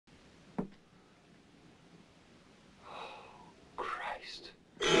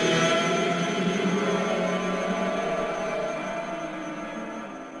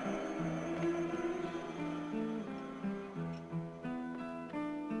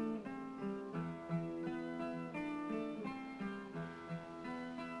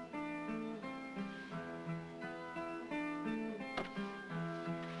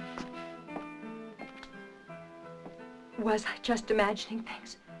Was I just imagining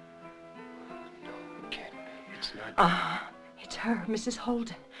things? No, it can't be. It's not... It's her, Mrs.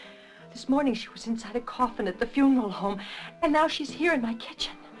 Holden. This morning she was inside a coffin at the funeral home, and now she's here in my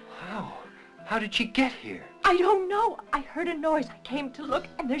kitchen. How? How did she get here? I don't know. I heard a noise. I came to look,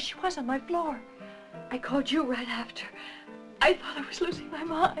 and there she was on my floor. I called you right after. I thought I was losing my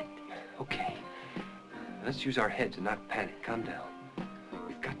mind. Okay. Let's use our heads and not panic. Calm down.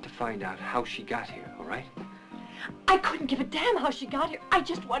 We've got to find out how she got here, all right? I couldn't give a damn how she got here. I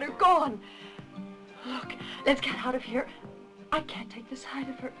just want her gone. Look, let's get out of here. I can't take the sight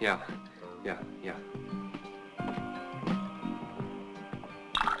of her. Yeah.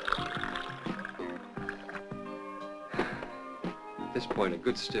 At this point, a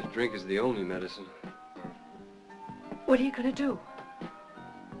good stiff drink is the only medicine. What are you going to do?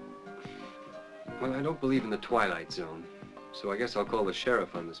 Well, I don't believe in the Twilight Zone, so I guess I'll call the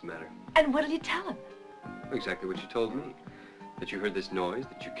sheriff on this matter. And what'll you tell him? Exactly what you told me. That you heard this noise,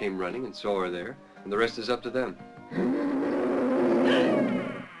 that you came running and saw her there, and the rest is up to them.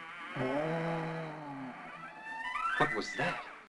 What was that?